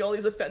 screaming all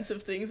these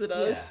offensive things at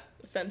us.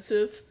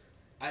 Offensive.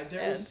 And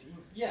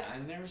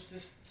there was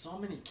just so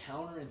many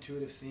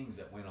counterintuitive things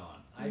that went on.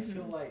 I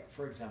feel like,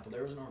 for example,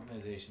 there was an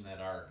organization that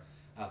our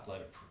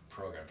athletic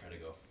program tried to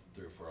go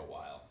through for a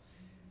while.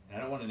 And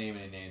I don't want to name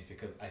any names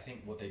because I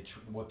think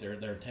what their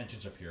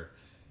intentions up here,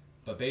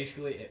 but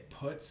basically it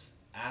puts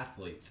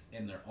athletes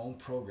in their own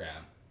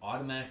program,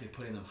 automatically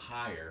putting them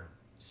higher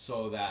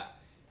so that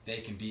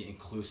they can be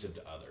inclusive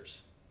to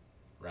others.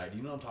 Right? Do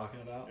you know what I'm talking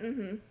about?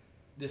 Mm-hmm.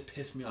 This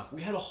pissed me off.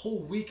 We had a whole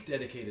week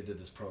dedicated to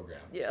this program.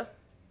 Yeah.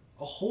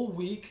 A whole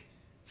week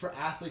for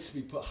athletes to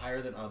be put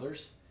higher than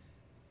others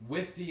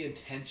with the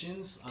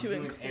intentions, I'm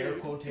doing air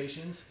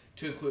quotations,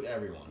 to include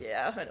everyone.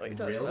 Yeah, I know what you're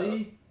talking about.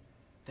 Really?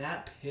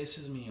 That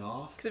pisses me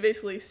off. Because it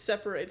basically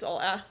separates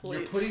all athletes.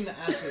 You're putting the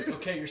athletes,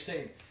 okay, you're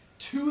saying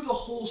to the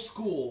whole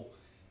school,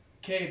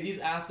 okay, these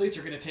athletes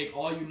are going to take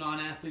all you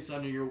non-athletes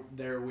under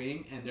their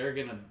wing, and they're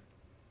going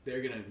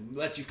to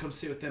let you come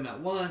sit with them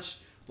at lunch,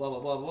 blah, blah,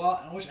 blah, blah,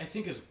 which I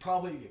think is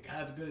probably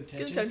have good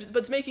intentions. But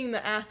it's making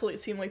the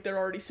athletes seem like they're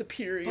already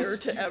superior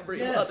to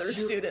every other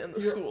student in the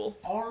school.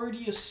 You're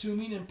already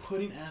assuming and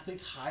putting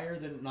athletes higher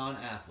than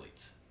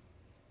non-athletes.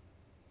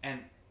 And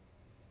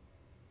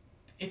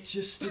it's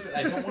just stupid.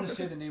 I don't want to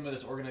say the name of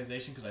this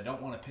organization because I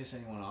don't want to piss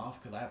anyone off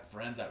because I have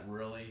friends that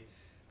really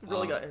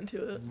got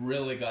into it.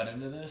 Really got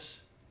into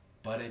this.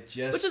 But it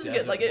just Which is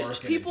good. Like,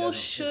 people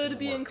should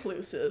be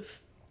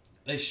inclusive.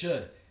 They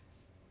should.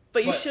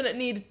 But you shouldn't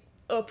need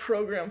a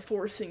program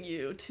forcing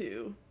you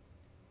to,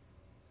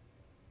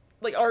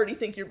 like, already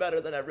think you're better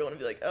than everyone and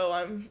be like, oh,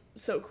 I'm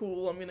so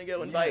cool, I'm going to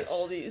go invite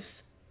all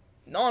these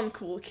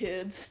non-cool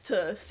kids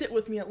to sit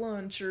with me at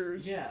lunch or...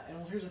 Yeah, and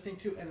well, here's the thing,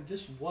 too, and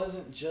this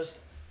wasn't just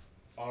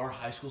our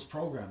high school's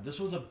program. This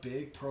was a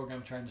big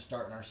program trying to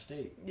start in our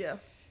state. Yeah.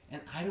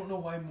 And I don't know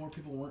why more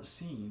people weren't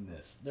seeing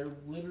this. They're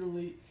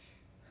literally...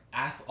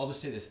 I'll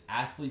just say this.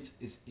 Athletes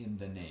is in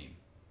the name.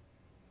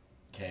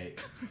 Okay?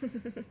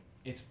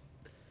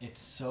 It's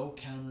so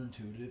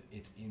counterintuitive.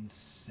 It's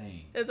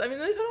insane. I mean,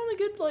 they put on a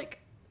good, like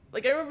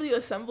I remember the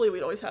assembly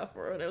we'd always have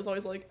for it, and it was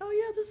always like, oh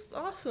yeah, this is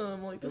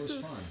awesome. Like, this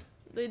is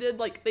fun. They did,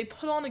 like, they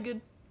put on a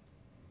good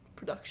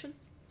production.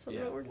 Is that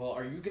the right word? Well,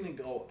 are you gonna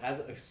go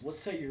let's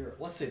say you're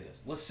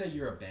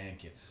a band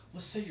kid.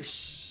 Let's say you're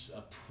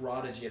a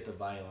prodigy at the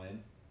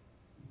violin,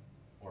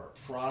 or a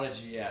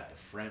prodigy at the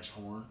French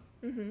horn,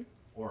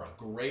 or a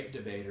great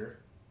debater,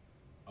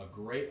 a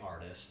great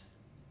artist,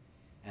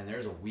 and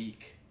there's a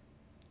week,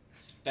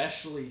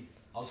 especially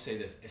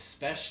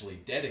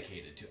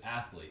dedicated to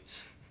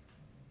athletes.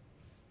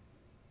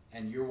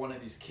 And you're one of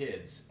these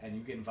kids, and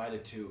you get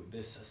invited to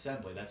this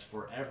assembly that's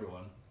for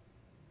everyone.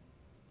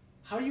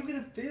 How are you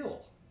gonna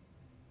feel?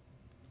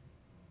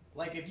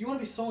 Like, if you want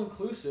to be so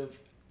inclusive,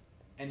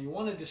 and you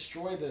want to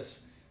destroy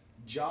this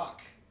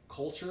jock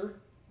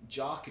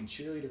and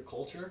cheerleader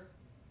culture,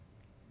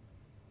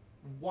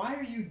 why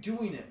are you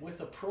doing it with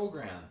a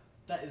program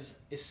that is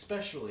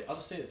especially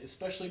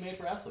made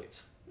for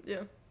athletes?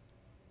 Yeah.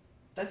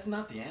 That's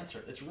not the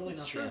answer. It's really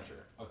not the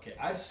answer. Okay,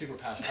 I was super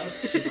passionate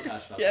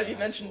about Yeah, that. you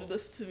mentioned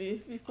this to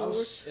me before.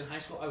 In high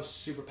school, I was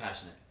super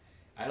passionate.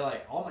 I had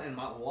like a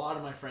lot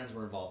of my friends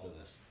were involved in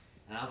this,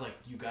 and I was like,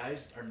 you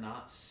guys are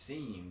not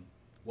seeing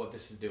what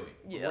this is doing.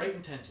 Yeah. Great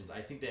intentions. I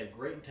think they have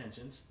great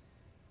intentions,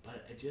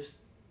 but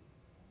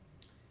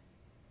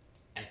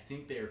I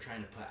think they were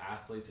trying to put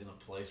athletes in a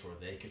place where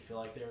they could feel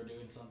like they were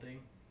doing something.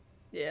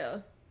 Yeah.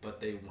 But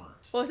they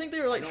weren't. Well, I think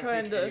they were like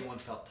trying to. Anyone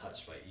felt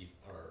touched by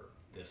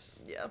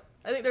this. Yeah,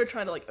 I think they were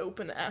trying to like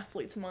open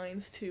athletes'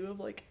 minds too, of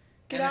like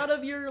get out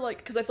of your like,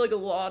 because I feel like a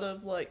lot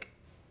of like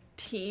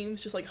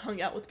teams just like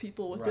hung out with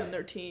people within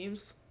their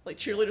teams. Like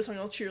cheerleaders hung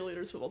out with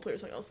cheerleaders, football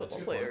players hung out with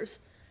football players.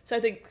 So I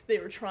think they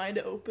were trying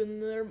to open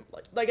their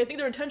like I think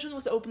their intention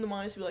was to open the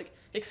minds to be like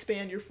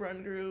expand your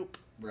friend group.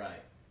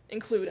 Right.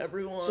 Include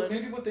everyone. So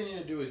maybe what they need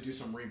to do is do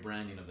some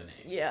rebranding of the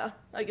name. Yeah,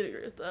 I could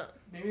agree with that.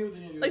 Maybe what they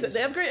need to do. Like I said,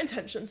 they have great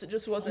intentions. It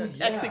just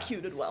wasn't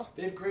executed well.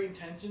 They have great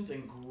intentions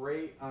and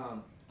great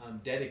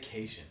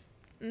dedication.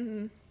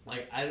 Mm-hmm.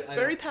 Like I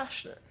very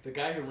passionate. The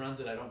guy who runs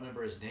it, I don't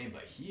remember his name,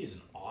 but he is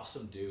an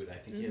awesome dude. I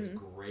think he has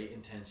great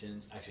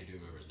intentions. Actually, I do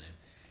remember his name.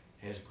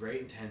 He has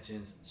great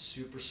intentions.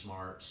 Super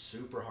smart.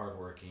 Super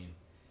hardworking.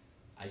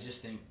 I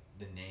just think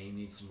the name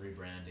needs some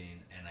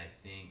rebranding, and I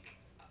think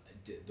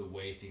the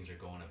way things are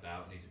going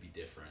about needs to be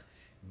different.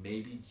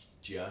 Maybe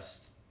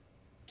just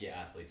get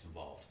athletes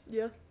involved.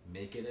 Yeah.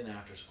 Make it an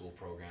after-school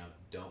program.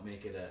 Don't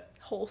make it a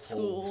whole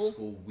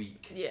school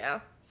week.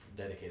 Yeah.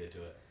 Dedicated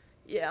to it.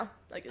 Yeah,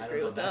 I can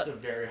agree with that. That's a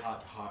very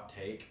hot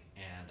take,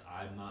 and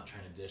I'm not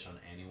trying to dish on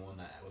anyone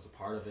that was a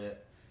part of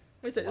it.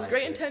 Like I said, it was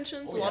great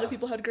intentions. A lot of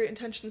people had great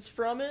intentions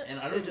from it. And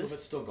I don't know if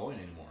it's still going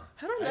anymore.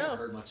 I don't know. I haven't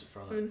heard much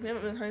from it. I mean, we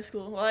haven't been in high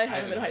school. Well, I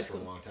haven't been in high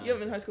school. A long time, you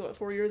haven't been in high school,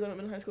 4 years? I haven't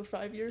been in high school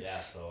 5 years. Yeah,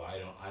 so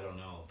I don't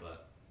know,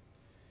 but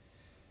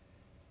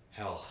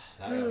hell,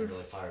 that got me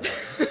really fired up.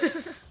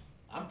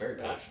 I'm very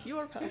passionate. You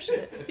are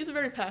passionate. He's a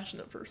very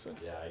passionate person.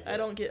 Yeah, I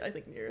don't get, I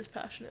think, near as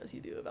passionate as you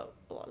do about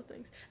a lot of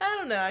things. I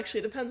don't know, actually.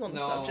 It depends on the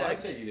subject. No, I'd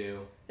say you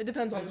do. It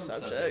depends on the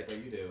subject.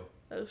 But you do.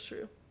 That is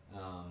true.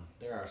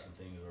 There are some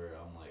things where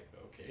I'm like,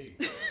 okay,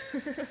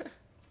 I'll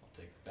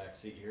take the back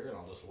seat here and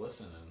I'll just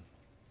listen. And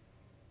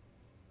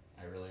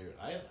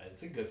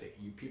it's a good thing.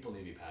 People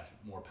need to be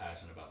more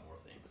passionate about more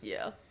things.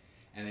 Yeah.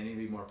 And they need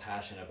to be more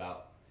passionate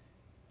about.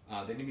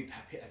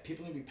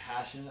 People need to be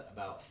passionate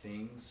about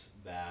things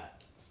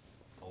that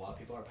a lot of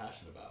people are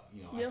passionate about.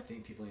 I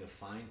think people need to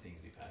find things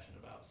to be passionate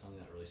about, something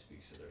that really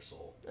speaks to their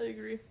soul. I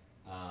agree.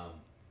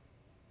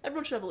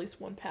 Everyone should have at least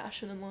one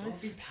passion in life.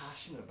 Don't be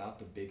passionate about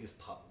the biggest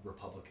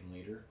Republican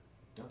leader.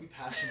 Don't be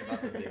passionate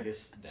about the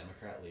biggest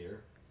Democrat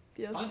leader.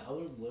 Yep. Find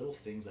other little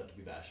things that to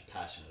be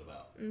passionate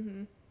about.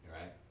 Mm-hmm.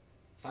 Right?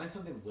 Find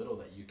something little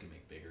that you can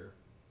make bigger.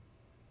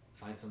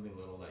 Find something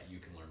little that you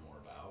can learn more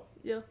about.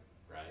 Yeah.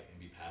 Right? And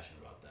be passionate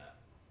about that.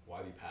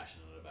 Why be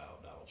passionate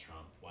about Donald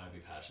Trump? Why be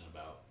passionate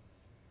about...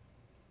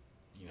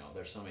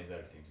 there's so many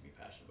better things to be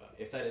passionate about.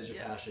 If that is your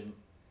passion,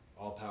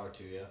 all power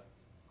to you.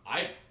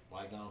 I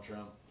like Donald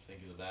Trump. I think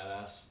he's a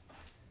badass.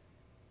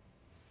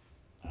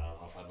 I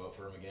don't know if I'd vote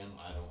for him again.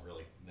 I don't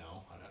really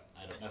know. I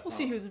don't. We'll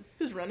see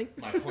who's running.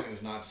 My point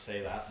was not to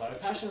say that, but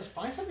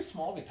find something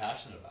small to be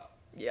passionate about.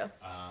 Yeah.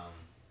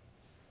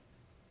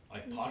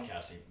 Like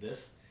podcasting.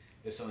 This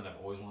is something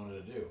I've always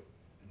wanted to do.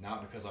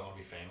 Not because I want to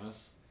be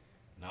famous,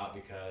 not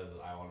because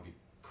I want to be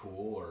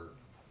cool or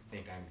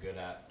think I'm good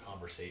at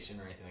conversation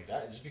or anything like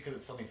that. It's just because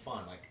it's something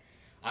fun. Like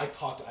I've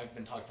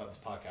been talking about this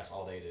podcast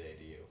all day today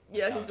to you.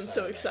 Yeah, he's been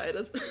so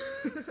excited.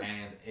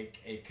 And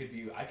it could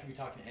be, I could be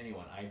talking to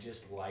anyone. I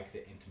just like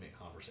the intimate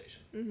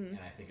conversation. Mm-hmm. And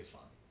I think it's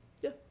fun.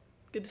 Yeah.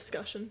 Good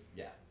discussion.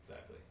 Yeah,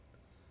 exactly.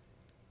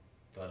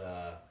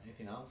 But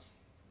anything else?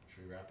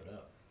 Should we wrap it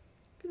up?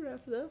 Could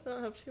wrap it up. I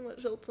don't have too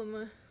much else on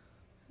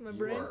my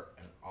brain. You are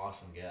an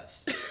awesome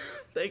guest.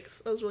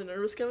 Thanks. I was really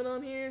nervous coming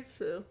on here,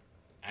 so.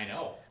 I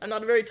know. I'm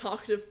not a very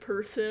talkative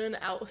person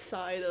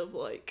outside of,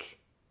 like,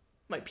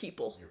 my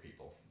people. Your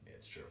people. Yeah,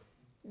 it's true.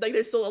 Like,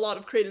 there's still a lot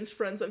of Creighton's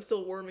friends I'm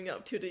still warming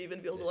up to even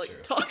be able to,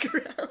 like, talk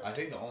around. I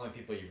think the only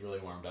people you've really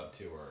warmed up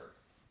to are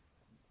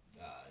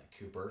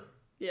Cooper.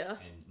 Yeah.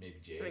 And maybe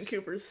Jay's. I mean,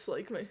 Cooper's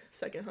like my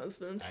second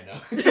husband. I know.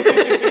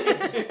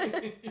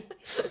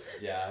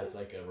 Yeah, it's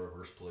like a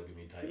reverse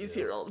polygamy type. He's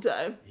deal. here all the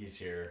time. He's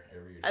here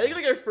every year. I think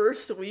like our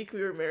first week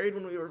we were married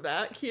when we were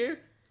back here,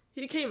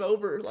 he came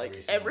over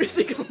like every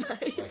single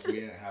night. Like we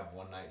didn't have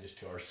one night just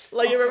to ourselves.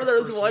 Like I remember there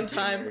was one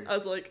time I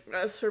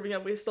was serving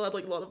up. We still had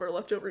like a lot of our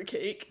leftover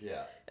cake.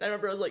 Yeah. And I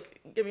remember I was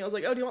like,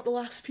 oh, do you want the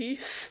last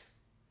piece?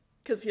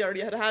 Because he already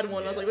had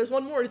one. Yeah. I was like, there's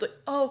one more. He's like,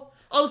 oh,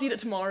 I'll just eat it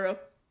tomorrow.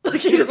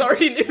 Like he just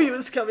already knew he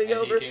was coming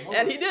over,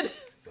 and he did.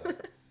 So,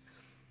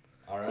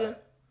 all right. Yeah.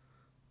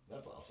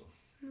 That's awesome.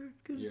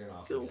 Good, You're an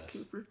awesome guest.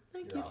 Cooper.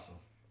 Thank You're you. awesome.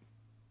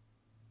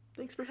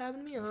 Thanks for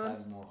having me on. Let's have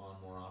you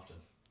more often.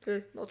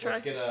 Okay, I'll try.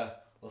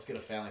 Let's get a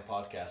family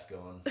podcast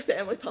going. A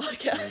family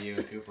podcast. Me, you,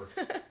 and Cooper.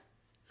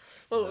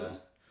 Oh.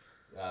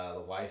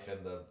 The wife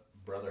and the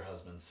brother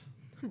husbands.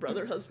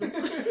 Brother husbands.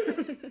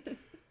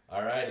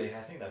 Alrighty,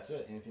 I think that's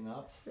it. Anything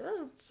else? Yeah,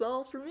 that's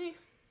all for me.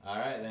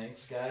 Alright,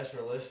 thanks guys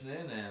for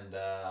listening, and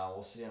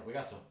we'll see. We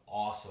got some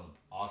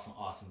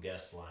awesome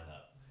guests lined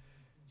up.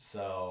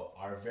 So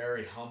our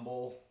very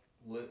humble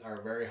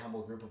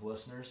group of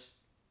listeners,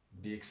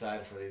 be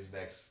excited for these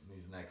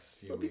next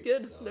few It'll weeks. be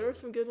good. So there are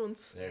some good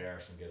ones. There are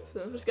some good ones.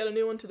 So I just got a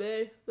new one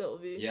today. That'll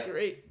be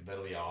great.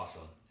 That'll be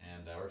awesome,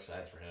 and we're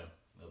excited for him.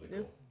 That'll be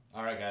cool.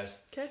 All right, guys.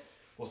 Okay.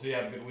 We'll see you.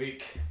 Have a good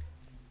week.